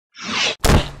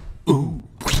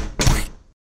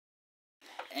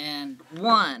And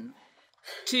 1,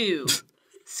 2,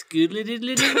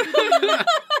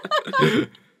 scoodly-diddly-doo.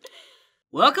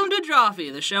 Welcome to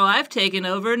Drawfee, the show I've taken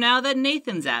over now that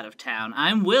Nathan's out of town.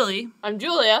 I'm Willie. I'm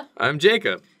Julia. I'm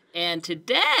Jacob. And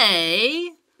today,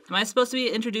 am I supposed to be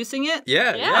introducing it?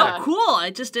 Yeah. Oh, cool.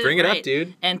 I just did Bring it it right. up,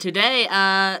 dude. And today,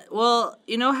 well,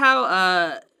 you know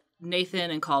how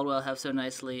Nathan and Caldwell have so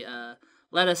nicely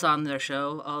let us on their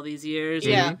show all these years?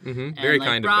 Yeah. And, Very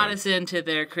kind of brought them. us into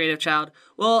their creative child.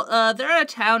 Well, they're out of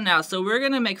town now, so we're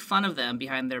going to make fun of them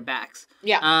behind their backs.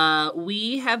 Yeah.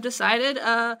 We have decided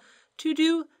to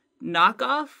do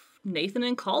knockoff Nathan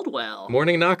and Caldwell.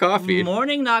 Morning knockoffee.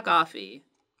 Morning knockoffee.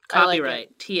 I like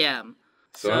Copyright. TM.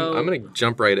 So I'm going to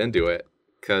jump right into it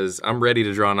because I'm ready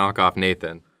to draw knockoff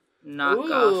Nathan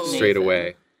knockoff Nathan. straight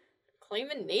away.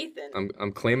 Claiming Nathan.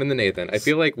 I'm claiming the Nathan. I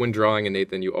feel like when drawing a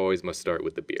Nathan, you always must start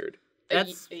with the beard.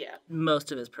 That's yeah.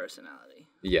 most of his personality.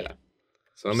 Yeah.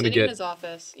 So I'm going to Sitting in get... his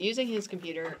office, using his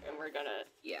computer, and we're gonna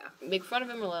make fun of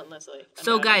him relentlessly.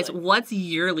 So guys, undoubtedly. what's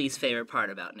your least favorite part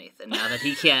about Nathan now that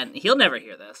he can't? He'll never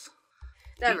hear this.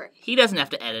 Never. He doesn't have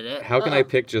to edit it. How can I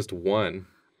pick just one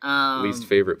least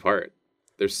favorite part?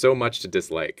 There's so much to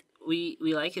dislike. We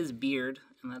like his beard,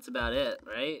 and that's about it,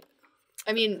 right?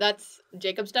 I mean, that's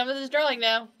Jacob's done with his drawing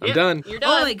now. I'm done. You're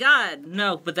done. Oh my god,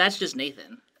 no! But that's just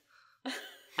Nathan.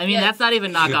 I mean, that's not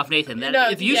even knockoff Nathan. That, No,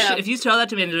 if you if you show that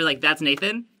to me and you're like, "That's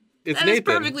Nathan," It's that is Nathan.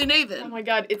 perfectly Nathan. Oh my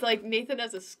god, it's like Nathan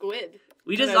as a squid.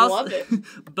 We And just I also love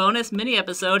it. bonus mini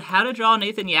episode: how to draw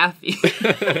Nathan Yaffe.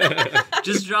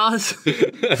 Just draw us.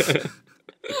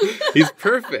 He's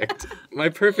perfect. My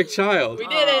perfect child. We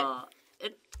did it.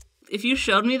 If you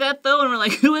showed me that though, and we're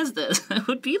like, "Who is this?" I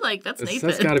would be like, "That's Nathan."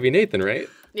 That's got to be Nathan, right?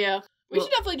 Yeah. We should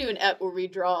definitely do an ep where we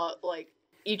draw, like,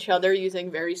 each other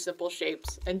using very simple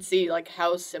shapes and see, like,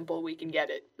 how simple we can get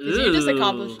it. Because you just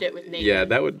accomplished it with Nathan. Yeah,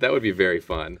 that would be very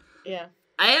fun. Yeah.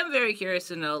 I am very curious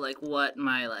to know like what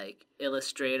my like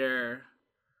Illustrator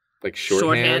Like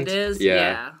shorthand is.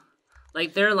 Yeah.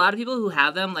 Like there are a lot of people who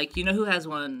have them. Like you know who has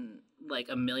one like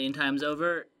a million times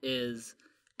over is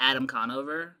Adam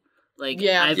Conover. Like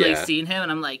I've like seen him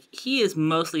and I'm like he is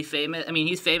mostly famous. I mean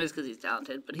he's famous because he's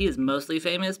talented, but he is mostly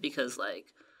famous because like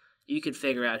you could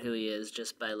figure out who he is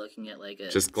just by looking at like a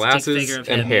Just glasses stick figure of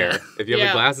and him. hair. Yeah. If you have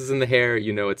the glasses and the hair,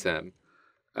 you know it's him.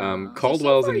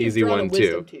 Caldwell's So far an you've easy drawn a one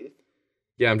wisdom too. tooth.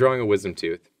 Yeah, I'm drawing a wisdom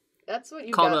tooth. That's what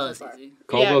you Caldwell got is so far. easy.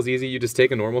 Caldwell's easy. You just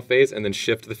take a normal face and then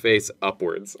shift the face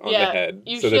upwards on the head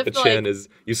you so that the shift, chin like- is...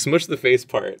 You smush the face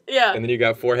part. Yeah. And then you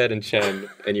got forehead and chin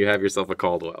and you have yourself a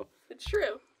Caldwell. It's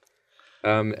true.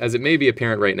 As it may be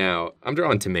apparent right now, I'm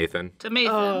drawing to Nathan. To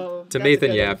Nathan. Oh. To that's a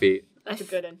Nathan good one. Yaffe. That's a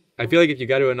good one. I feel like if you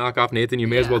got to a knockoff Nathan, you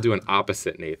may as Yeah. well do an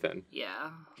opposite Nathan. Yeah.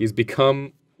 He's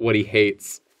become what he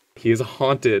hates. He is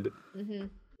haunted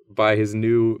by his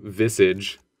new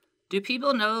visage. Do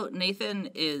people know Nathan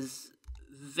is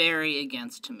very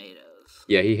against tomatoes?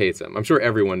 Yeah, he hates him. I'm sure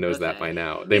everyone knows that by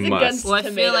now. They He's must. against- Well, I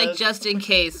feel like Tomatoes. just in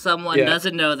case someone Yeah.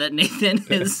 doesn't know that Nathan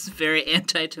is very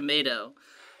anti-tomato.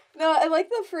 No, I like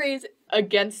the phrase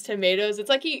against tomatoes. It's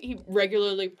like he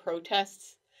regularly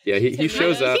protests. Yeah, he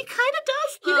shows Tomatoes. up. He kind of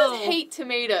does, He though. does hate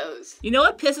tomatoes. You know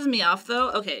what pisses me off,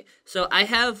 though? Okay, so I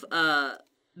have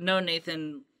known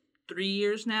Nathan 3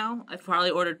 years now. I've probably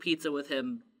ordered pizza with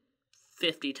him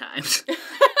 50 times.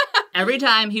 Every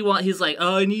time he's like,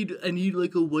 oh, I need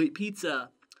like a white pizza.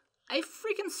 I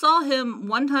freaking saw him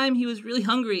one time. He was really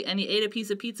hungry and he ate a piece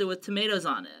of pizza with tomatoes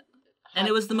on it, and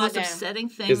it was the most damn. upsetting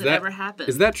thing Is that that ever happened.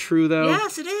 Is that true, though?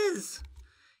 Yes, it is.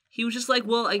 He was just like,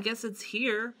 well, I guess it's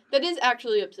here, That is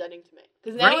actually upsetting to me.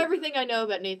 Because now Right? everything I know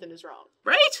about Nathan is wrong.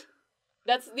 right?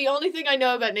 That's the only thing I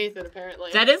know about Nathan,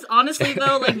 apparently. That is honestly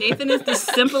though, like Nathan is the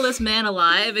simplest man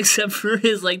alive, except for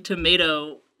his like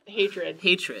tomato hatred.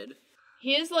 hatred.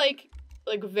 He is like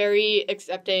very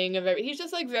accepting of everything. He's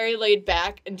just like very laid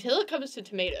back until it comes to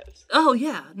tomatoes. Oh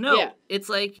yeah, no. Yeah. It's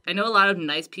like I know a lot of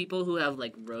nice people who have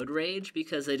like road rage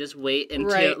because they just wait until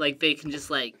Right. like they can just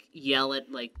like yell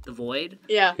at like the void.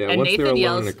 Yeah. Yeah, And once Nathan they're alone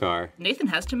yells- in a car, Nathan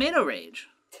has tomato rage.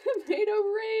 Tomato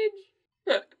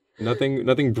rage.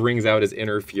 nothing brings out his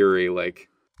inner fury like.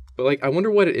 But like, I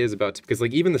wonder what it is about because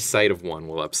like even the sight of one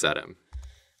will upset him.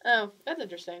 Oh, that's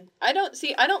interesting. I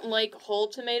don't like whole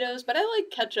tomatoes, but I like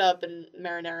ketchup and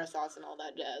marinara sauce and all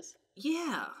that jazz.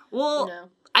 Yeah. Well, You know?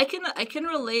 I can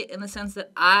relate in the sense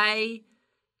that I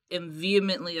am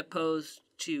vehemently opposed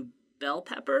to bell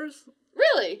peppers.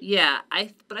 Really? Yeah,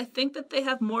 but I think that they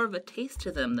have more of a taste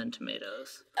to them than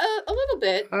tomatoes. A little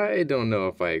bit. I don't know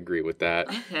if I agree with that.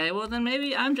 Okay, well then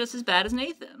maybe I'm just as bad as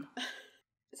Nathan.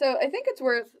 So I think it's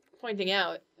worth pointing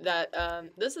out that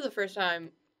this is the first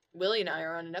time Willie and I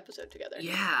are on an episode together.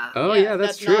 Yeah. Oh yeah,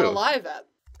 that's true. not a live app.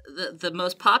 the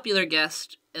most popular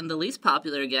guest and the least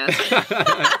popular guest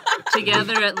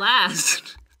together at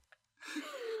last.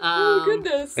 Oh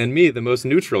goodness. And me, the most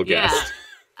neutral guest. Yeah.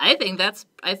 I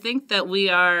think that we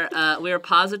are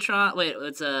positron. Wait,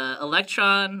 it's a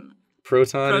electron,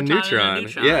 Proton and neutron.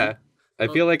 Yeah. I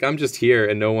feel like I'm just here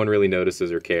and no one really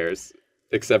notices or cares,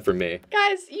 except for me.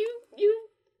 Guys, you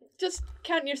just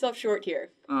counting yourself short here.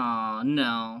 Oh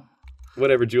no.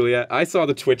 Whatever, Julia. I saw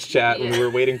the Twitch chat when we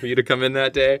were waiting for you to come in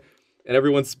that day, and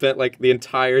everyone spent like the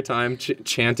entire time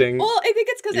chanting. Well, I think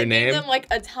it's because I name? gave them like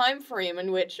a time frame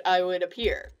in which I would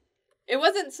appear. It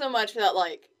wasn't so much that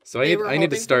like. So I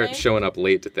need to start showing up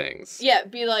late to things. Yeah,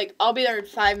 be like, I'll be there in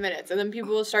 5 minutes, and then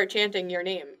people will start chanting your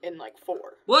name in like 4.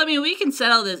 Well, I mean, we can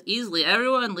settle this easily.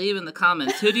 Everyone leave in the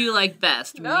comments. Who do you like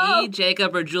best? No. Me,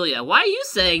 Jacob, or Julia? Why are you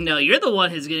saying no? You're the one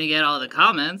who's going to get all the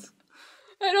comments.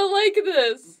 I don't like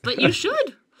this. But you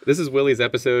should. This is Willie's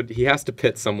episode. He has to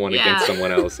pit someone against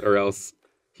someone else, or else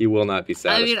he will not be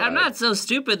satisfied. I mean, I'm not so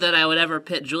stupid that I would ever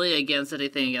pit Julia against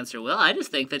anything against her will. I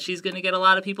just think that she's going to get a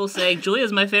lot of people saying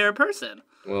Julia's my favorite person.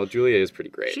 Well, Julia is pretty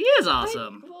great. She is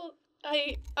awesome.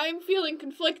 I'm feeling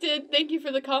conflicted. Thank you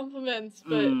for the compliments,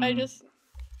 but I just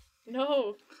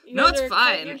no. No, it's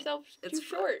fine. Yourself too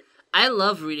short. I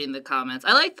love reading the comments.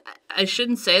 I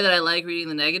shouldn't say that I like reading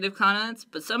the negative comments,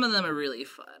 but some of them are really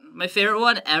fun. My favorite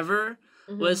one ever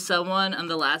was someone on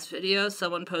the last video.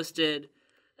 Someone posted,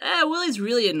 Willie's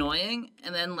really annoying,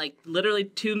 and then like literally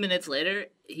 2 minutes later,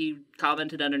 he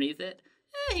commented underneath it,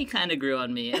 he kind of grew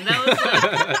on me, and that was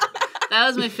like. That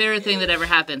was my favorite thing that ever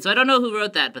happened. So I don't know who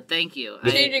wrote that, but thank you.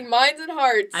 Changing minds and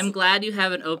hearts. I'm glad you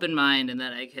have an open mind and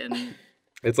that I can...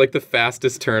 It's like the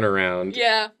fastest turnaround.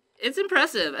 Yeah. It's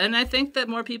impressive. And I think that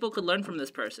more people could learn from this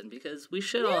person because we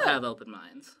should all have open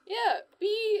minds. Yeah.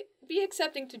 Be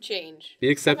accepting to change. Be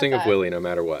accepting of Willie no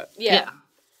matter what. Yeah.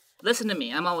 Listen to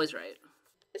me. I'm always right.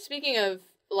 Speaking of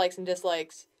likes and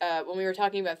dislikes, when we were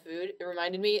talking about food, it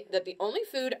reminded me that the only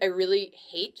food I really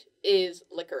hate is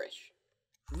licorice.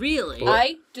 Really? Well,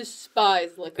 I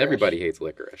despise licorice. Everybody hates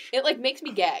licorice. It, like, makes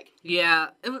me gag. Yeah.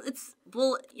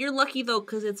 Well, you're lucky, though,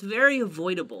 because it's very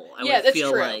avoidable, I would that's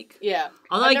feel true. like. Yeah.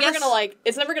 Although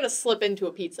it's never gonna slip into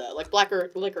a pizza. Like, black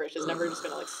licorice is never just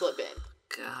gonna, like, slip in.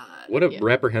 God. What a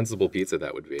reprehensible pizza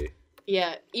that would be.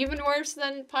 Yeah. Even worse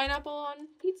than pineapple on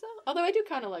pizza? Although I do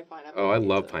kind of like pineapple on pizza.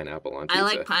 Love pineapple on pizza. I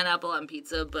like pineapple on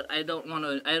pizza, but I don't want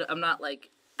to... I'm not, like,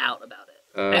 out about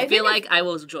it. I feel like I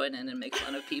will join in and make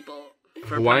fun of people.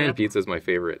 Hawaiian pizza is my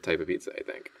favorite type of pizza, I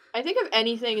think. I think if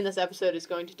anything in this episode is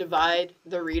going to divide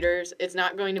the readers, it's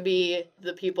not going to be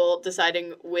the people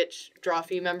deciding which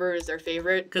Drawfee member is their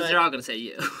favorite. Because they're all going to say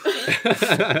you.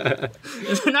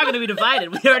 We're not going to be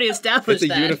divided. We already established that.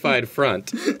 It's a unified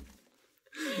front.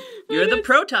 You're the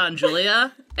Proton,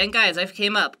 Julia. And guys, I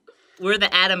came up. We're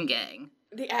the Atom Gang.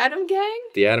 The Atom Gang?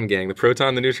 The Atom Gang. The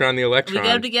Proton, the Neutron, the Electron. We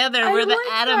go together. We're the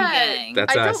Atom Gang.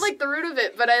 That's us. I don't like the root of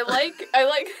it, but I like...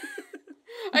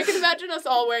 I can imagine us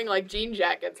all wearing, like, jean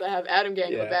jackets that have Atom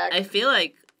Gang on the back. I feel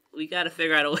like we got to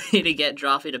figure out a way to get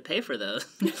Drawfee to pay for those.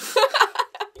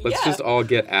 Let's just all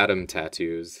get Atom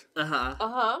tattoos.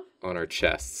 On our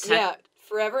chests. Yeah,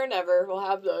 forever and ever we'll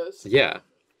have those. Yeah.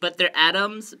 But they're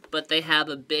atoms, but they have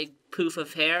a big poof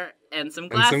of hair and some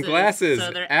glasses.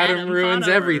 So they're Atom ruins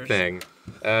everything.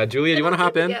 Julia, do you want to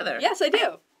hop in? Yes, I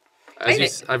do.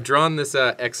 I've drawn this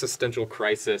existential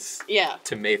crisis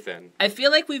to Nathan. I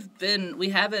feel like we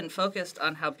haven't focused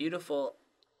on how beautiful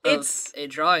of a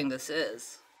drawing this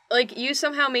is. Like, you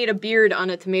somehow made a beard on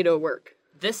a tomato work.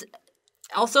 This,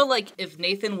 also, like, if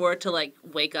Nathan were to, like,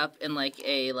 wake up in, like,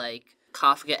 a, like,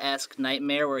 Kafka-esque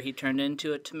nightmare where he turned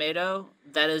into a tomato,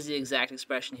 that is the exact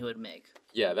expression he would make.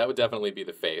 Yeah, that would definitely be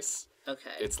the face.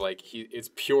 Okay. It's like, it's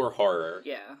pure horror.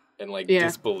 Yeah. And, like,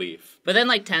 disbelief. But then,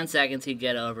 like, 10 seconds, he'd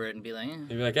get over it and be like, He'd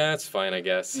be like, it's fine, I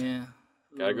guess. Yeah.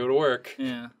 Gotta go to work.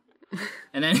 Yeah.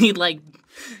 And then he'd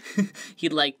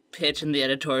pitch in the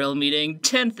editorial meeting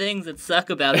 10 things that suck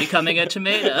about becoming a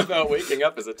tomato. About waking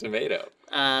up as a tomato.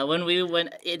 When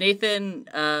Nathan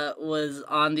was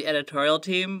on the editorial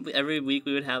team, every week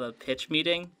we would have a pitch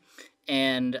meeting,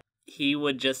 and he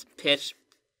would just pitch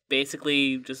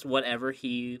basically just whatever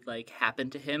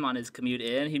happened to him on his commute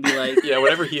in. He'd be like... yeah,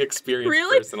 whatever he experienced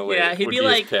personally. Yeah, he'd be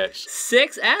like, pitch.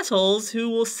 6 assholes who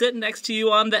will sit next to you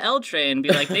on the L train. Be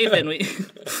like, Nathan, we...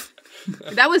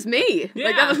 That was me. Yeah.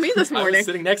 Like, that was me this morning. I was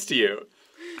sitting next to you.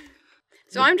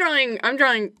 So I'm drawing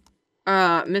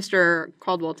Mr.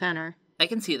 Caldwell Tanner. I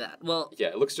can see that. Well... Yeah,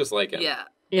 it looks just like him. Yeah.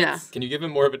 Yeah. Can you give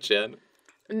him more of a chin?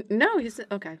 No, he's...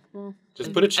 Okay, well...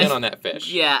 Just put a chin on that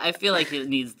fish. Yeah, I feel like he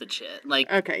needs the chin.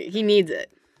 Like... Okay, he needs it.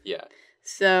 Yeah.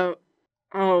 So,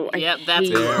 Oh, I Yep, that's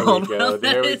hate There we Caldwell. go,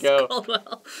 there That we is go.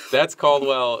 Caldwell. That's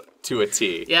Caldwell to a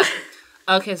T. Yeah.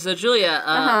 Okay, so Julia,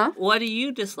 Uh-huh. what do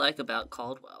you dislike about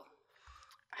Caldwell?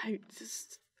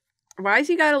 Why has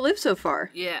he got to live so far?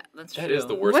 Yeah, that's true. That is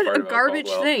the worst What part a about garbage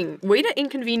Caldwell. thing. Way to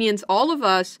inconvenience all of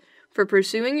us for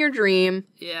pursuing your dream.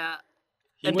 Yeah.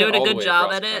 He And went doing a all the good way job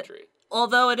across at the it. country.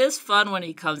 Although it is fun when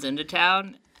he comes into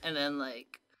town and then,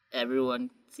 like, everyone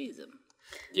sees him.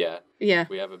 Yeah, Yeah.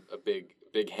 we have a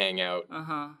big hangout.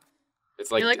 Uh-huh.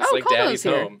 It's like, You're like, it's oh, like Caldwell's Daddy's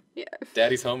here. home. Yeah.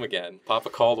 Daddy's home again. Papa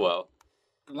Caldwell.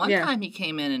 One Yeah. time he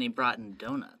came in and he brought in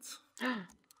donuts.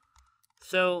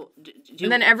 So, do you...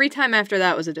 And then every time after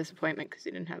that was a disappointment because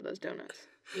he didn't have those donuts.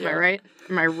 Am I Yeah. right?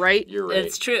 Am I right? You're right.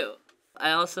 It's true.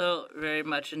 I also very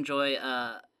much enjoy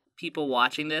people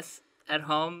watching this at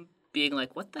home being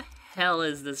like, what the hell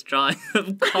is this drawing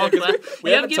of Caldwell?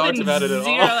 we You haven't have talked given about it at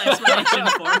zero all. explanation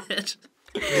for it.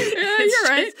 Yeah, It's you're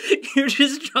right. You're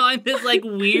just drawing this, like,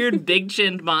 weird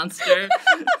big-chinned monster.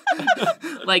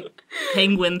 Like,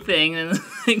 penguin thing. And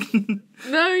like,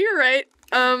 No, you're right.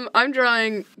 I'm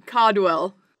drawing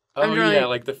Caldwell. Oh, I'm drawing- yeah,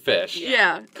 like the fish.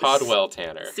 Yeah. Caldwell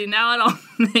Tanner. see, now it all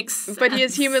makes sense. But he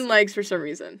has human legs for some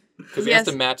reason. Because he has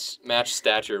to match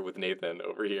stature with Nathan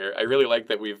over here. I really like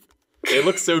that they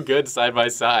look so good side by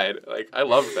side. Like, I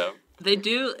love them. They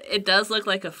do, it does look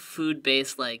like a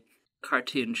food-based, like,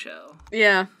 cartoon show.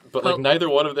 Yeah. But, like, Oh. neither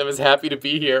one of them is happy to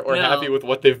be here or No. happy with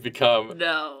what they've become.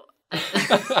 No.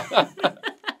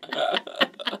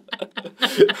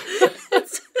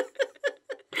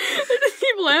 I just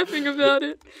keep laughing about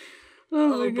it. Oh,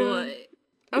 my Oh, God. boy.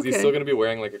 Is he Okay. still going to be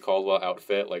wearing, like, a Caldwell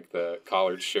outfit? Like, the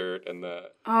collared shirt and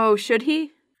the... Oh, should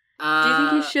he? Do you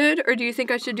think he should? Or do you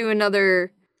think I should do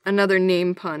another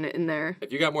name pun in there?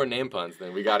 If you got more name puns,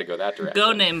 then we got to go that direction.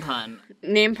 Go name pun.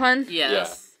 Name pun?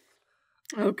 Yes.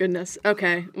 Oh, goodness.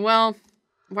 Okay. Well,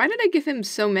 why did I give him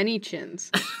so many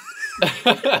chins?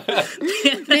 Nathan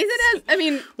has, I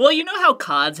mean, Well, you know how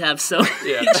cods have so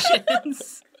many Yeah.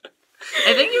 chins?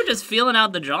 I think you're just feeling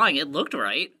out the drawing. It looked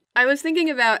right. I was thinking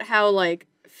about how, like,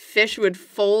 fish would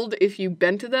fold if you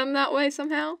bent them that way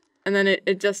somehow. And then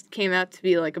it just came out to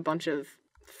be like a bunch of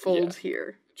folds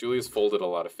here. Julia's folded a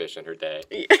lot of fish in her day.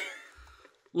 She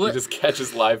What? just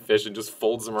catches live fish and just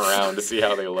folds them around to see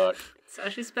how they look. So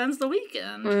she spends the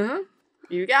weekend. Uh-huh.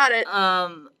 You got it.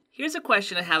 Here's a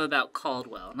question I have about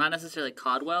Caldwell. Not necessarily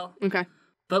Caldwell, Okay.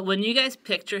 but when you guys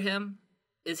picture him,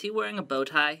 is he wearing a bow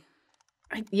tie?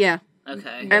 Yeah.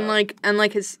 Okay. And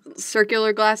like his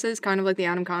circular glasses, kind of like the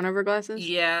Adam Conover glasses.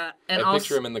 Yeah, and I also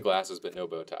picture him in the glasses, but no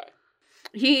bow tie.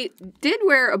 He did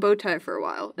wear a bow tie for a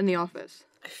while in the office.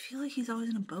 I feel like he's always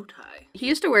in a bow tie. He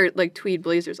used to wear like tweed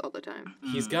blazers all the time.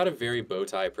 He's got a very bow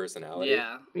tie personality.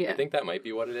 Yeah. Yeah. I think that might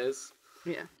be what it is.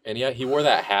 Yeah. And yeah, he wore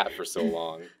that hat for so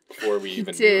long before we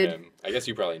even knew did. him. I guess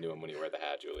you probably knew him when he wore the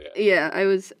hat, Julia. Yeah, I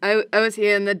was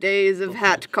here in the days of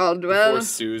Hat Caldwell. Before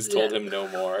Suze told him no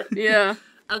more. Yeah.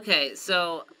 Okay,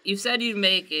 so you said you're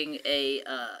making a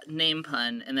name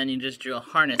pun, and then you just drew a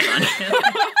harness on him.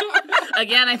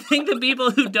 Again, I think the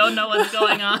people who don't know what's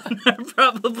going on are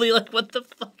probably like, what the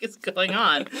fuck is going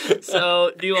on?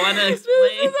 So, do you want to This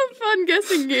explain? is a fun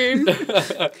guessing game.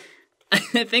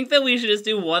 I think that we should just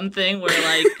do one thing where,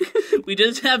 like, we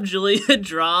just have Julia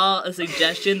draw a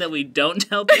suggestion that we don't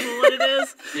tell people what it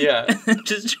is, Yeah, and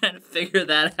just trying to figure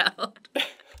that out.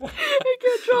 I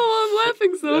can't tell why I'm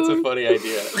laughing so that's a hard. funny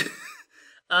idea.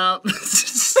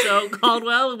 So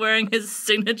Caldwell wearing his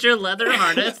signature leather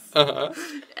harness Uh-huh.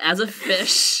 as a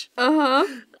fish. Uh-huh.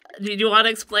 Do you want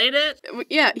to explain it?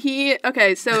 Yeah,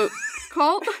 okay, so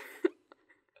Caldwell's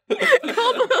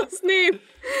name.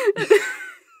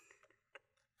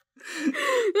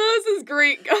 This is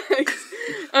great,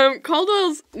 guys.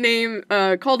 Caldwell's name,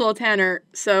 Caldwell Tanner,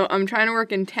 so I'm trying to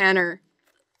work in Tanner.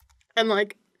 And,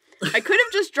 like, I could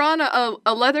have just drawn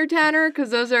a leather Tanner,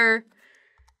 because those are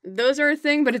a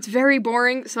thing, but it's very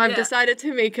boring, so I've Yeah. decided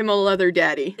to make him a leather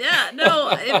daddy. Yeah, no,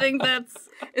 I think that's...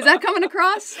 Is that coming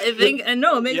across? I think, and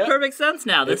no, it makes Yeah. perfect sense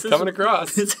now. It's coming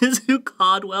across. This is who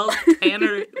Caldwell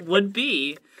Tanner would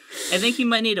be. I think he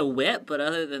might need a whip, but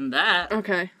other than that...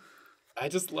 Okay. I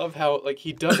just love how, like,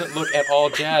 he doesn't look at all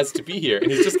jazzed to be here,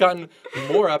 and he's just gotten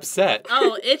more upset.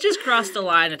 Oh, it just crossed the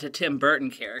line into Tim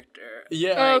Burton character.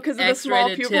 Yeah. Oh, because of the small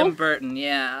X-rated pupil? Tim Burton,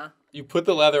 yeah. You put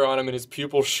the leather on him and his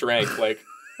pupil shrank, like,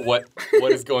 what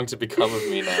is going to become of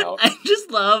me now? I just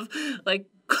love, like,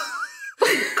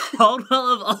 Caldwell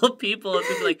of all people is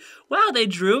just like, wow, they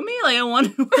drew me? Like, I wonder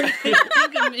what they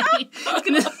think of me. It's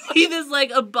gonna see this,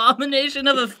 like, abomination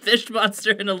of a fish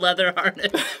monster in a leather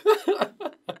harness.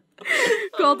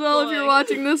 Caldwell, if you're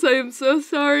watching this, I am so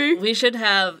sorry. We should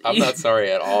have. I'm not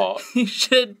sorry at all. You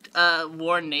should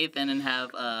warn Nathan and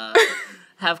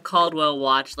have Caldwell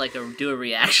watch do a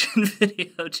reaction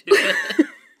video to it.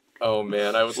 Oh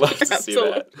man, I would love to see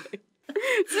that.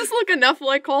 Does this look enough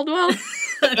like Caldwell?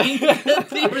 I mean,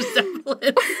 the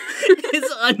resemblance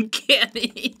is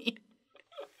uncanny.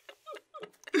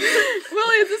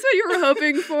 Willie, is this what you were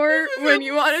hoping for when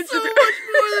you wanted so to? much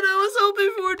more than I was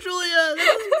hoping for, Julia.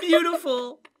 That was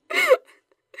beautiful.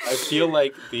 I feel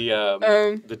like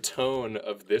the tone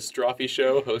of this Drawfee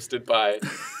show, hosted by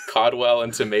Caldwell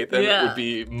and Nathan, would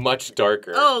be much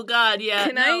darker. Oh God, yeah.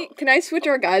 Can I switch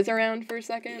our guys around for a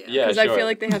second? Yeah, Because sure. I feel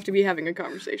like they have to be having a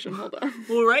conversation. Hold on.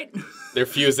 All right. They're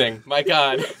fusing. My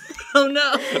God. Oh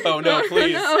no. Oh no,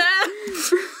 please.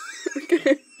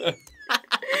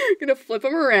 I'm gonna flip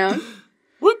them around.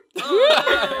 Whoop.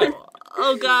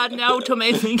 Oh God, now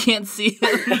Nathan can't see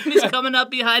him. He's coming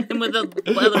up behind him with a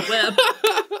leather web.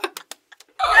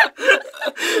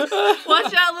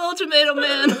 Watch out, little tomato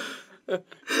man.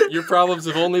 Your problems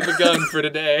have only begun for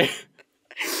today.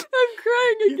 I'm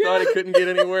crying again. You thought it couldn't get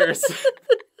any worse.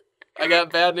 I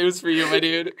got bad news for you, my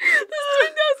dude. This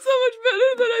turned out so much better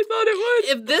than I thought it would.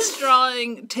 If this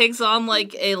drawing takes on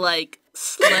a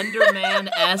Slender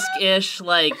Man-esque-ish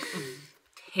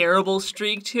terrible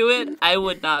streak to it, I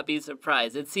would not be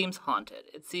surprised. It seems haunted.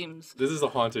 It seems. This is a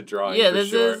haunted drawing. Yeah, for this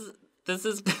sure. is this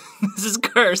is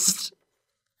cursed.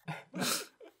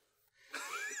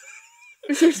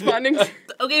 He's responding.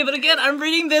 Okay, but again, I'm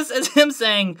reading this as him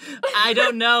saying, I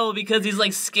don't know, because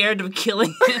he's scared of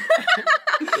killing him.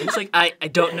 It's I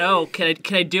don't know. Can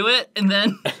I do it? And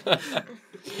then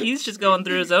he's just going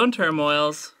through his own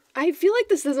turmoils. I feel like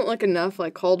this doesn't look enough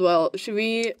like Caldwell. Should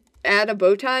we add a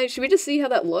bow tie? Should we just see how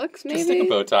that looks, maybe? Just stick a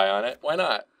bow tie on it. Why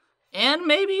not? And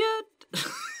maybe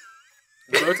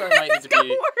The bow tie might need to be.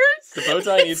 Worse. The bow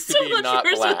tie needs to so be much not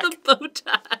worse black. with the bow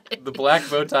tie. The black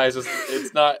bow tie is just.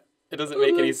 It's not. It doesn't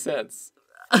make any sense.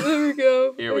 There we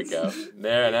go. Here we go.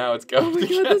 There, now it's going Oh my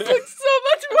together. God, this looks so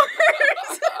much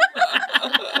worse.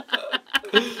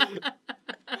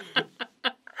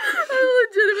 I'm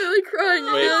legitimately crying.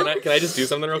 Wait, can I just do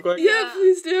something real quick? Yeah,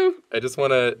 please do. I just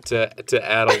want to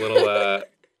add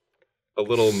a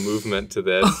little movement to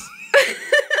this.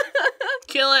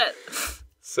 Kill it.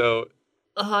 So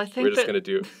I think we're just gonna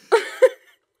do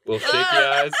little shaky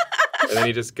eyes, and then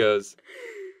he just goes,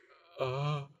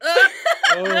 oh,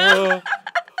 oh,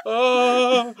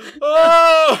 oh,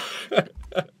 oh.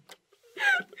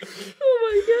 Oh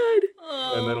my God.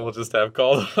 And then we'll just have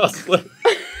Caldwell slip.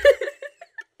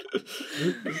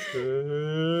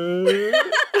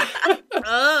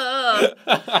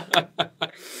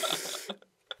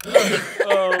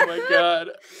 Oh my God.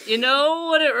 You know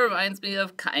what it reminds me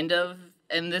of, kind of?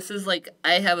 And this is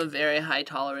I have a very high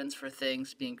tolerance for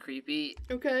things being creepy.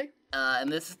 Okay.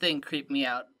 And this thing creeped me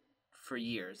out for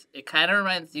years. It kind of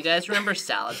reminds. You guys remember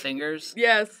Salad Fingers?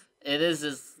 Yes. It is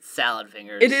just Salad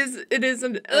Fingers. It is. It is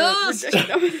an. I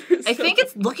think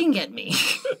it's looking at me.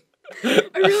 I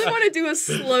really want to do a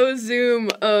slow zoom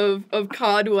of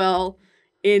Caldwell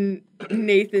in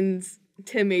Nathan's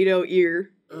tomato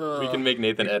ear. We can make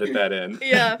Nathan edit that in.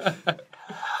 Yeah.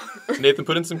 Nathan,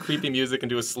 put in some creepy music and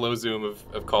do a slow zoom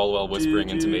of Caldwell whispering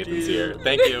into Nathan's ear.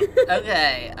 Thank you.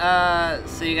 Okay,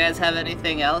 so you guys have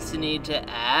anything else you need to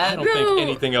add? I don't think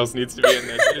anything else needs to be in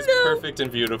this. It is perfect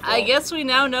and beautiful. I guess we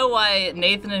now know why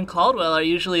Nathan and Caldwell are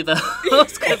usually the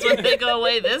hosts, because when they go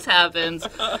away, this happens.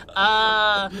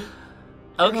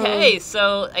 Okay,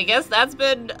 so I guess that's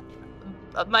been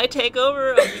my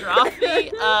takeover of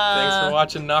Drawfee. Thanks for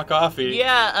watching Knockoffee.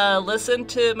 Yeah, listen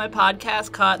to my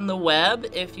podcast, Caught in the Web.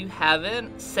 If you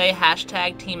haven't, say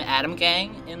hashtag Team Adam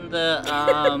Gang in the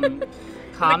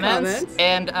comments.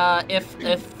 And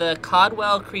if the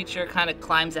Caldwell creature kind of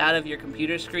climbs out of your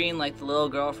computer screen like the little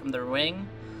girl from The Ring,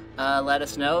 let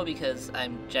us know, because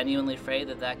I'm genuinely afraid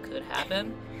that could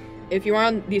happen. If you're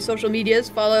on the social medias,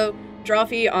 follow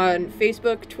Drawfee on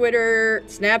Facebook, Twitter,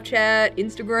 Snapchat,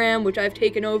 Instagram, which I've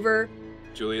taken over.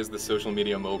 Julia's the social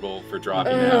media mogul for Drawfee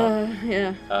now.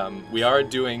 Yeah. We are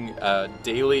doing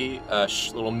daily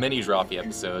little mini Drawfee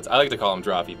episodes. I like to call them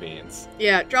Drawfee beans.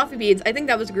 Yeah, Drawfee beans. I think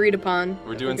that was agreed upon.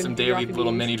 We're doing some do daily Drawfee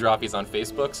little beans. mini Drawfees on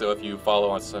Facebook, so if you follow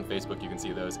us on Facebook, you can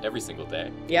see those every single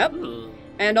day. Yep. Ooh.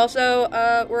 And also,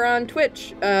 we're on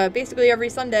Twitch basically every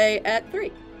Sunday at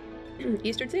 3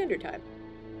 Eastern Standard Time.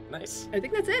 Nice. I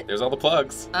think that's it. There's all the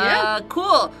plugs. Yeah.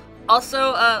 Cool.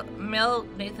 Also, mail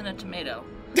Nathan a tomato.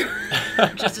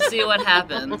 Just to see what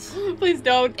happens. Please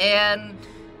don't. And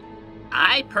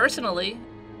I personally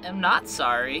am not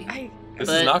sorry. This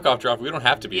is knockoff Drawfee. We don't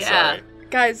have to be sorry.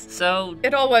 Guys, So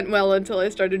it all went well until I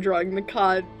started drawing the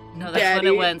cod. no, that's Daddy.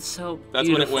 when it went so That's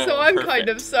when it beautiful. went. So I'm perfect. kind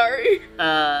of sorry.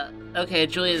 Okay,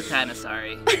 Julia's kind of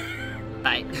sorry.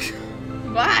 Bye.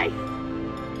 Bye.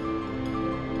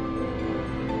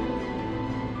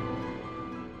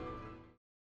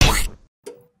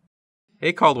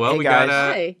 Hey Caldwell, Hey, we guys.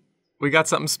 got Hi. we got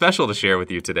something special to share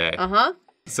with you today. Uh-huh.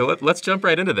 So let's jump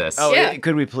right into this. Oh, Yeah.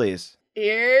 could we please?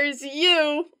 Here's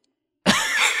you.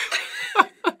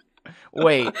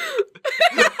 Wait.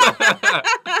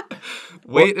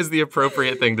 Wait is the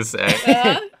appropriate thing to say.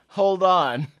 Hold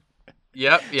on.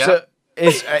 Yep. So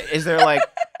is there like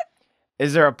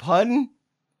is there a pun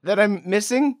that I'm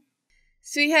missing?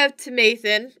 So we have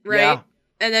Nathan, right? Yeah.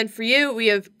 And then for you, we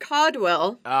have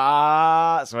Caldwell.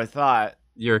 So I thought.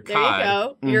 You're a There cod. you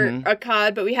go. You're a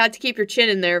cod, but we had to keep your chin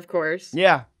in there, of course.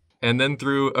 Yeah. And then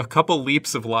through a couple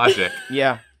leaps of logic,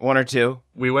 Yeah. One or two.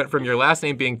 we went from your last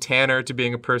name being Tanner to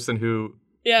being a person who,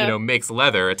 Yeah. makes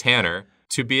leather, a tanner,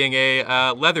 to being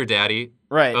a leather daddy,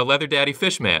 Right. a leather daddy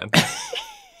fish man.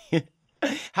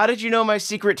 How did you know my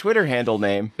secret Twitter handle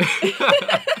name?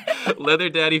 Leather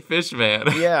daddy fish man.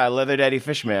 Yeah, Leather Daddy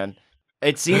Fishman.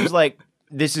 It seems like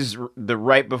this is the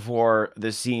right before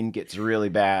the scene gets really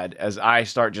bad as I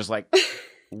start just like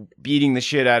beating the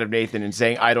shit out of Nathan and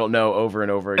saying I don't know over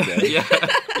and over again. Yeah,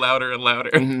 louder and louder.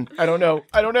 I don't know.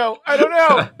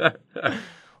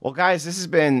 Well, guys, this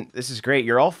is great.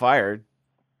 You're all fired.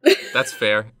 That's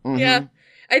fair. Yeah.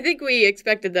 I think we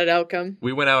expected that outcome.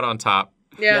 We went out on top.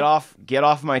 Yeah. Get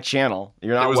off my channel.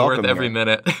 You're not It was welcome worth every here.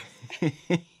 minute.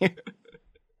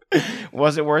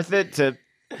 Was it worth it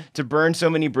to burn so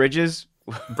many bridges?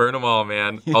 Burn them all,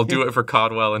 man. I'll do it for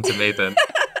Caldwell and to Nathan.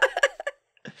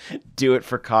 Do it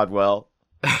for Caldwell.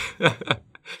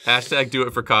 Hashtag do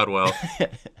it for Caldwell.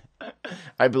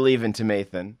 I believe in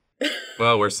Nathan.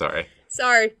 Well, we're sorry.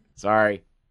 Sorry. Sorry.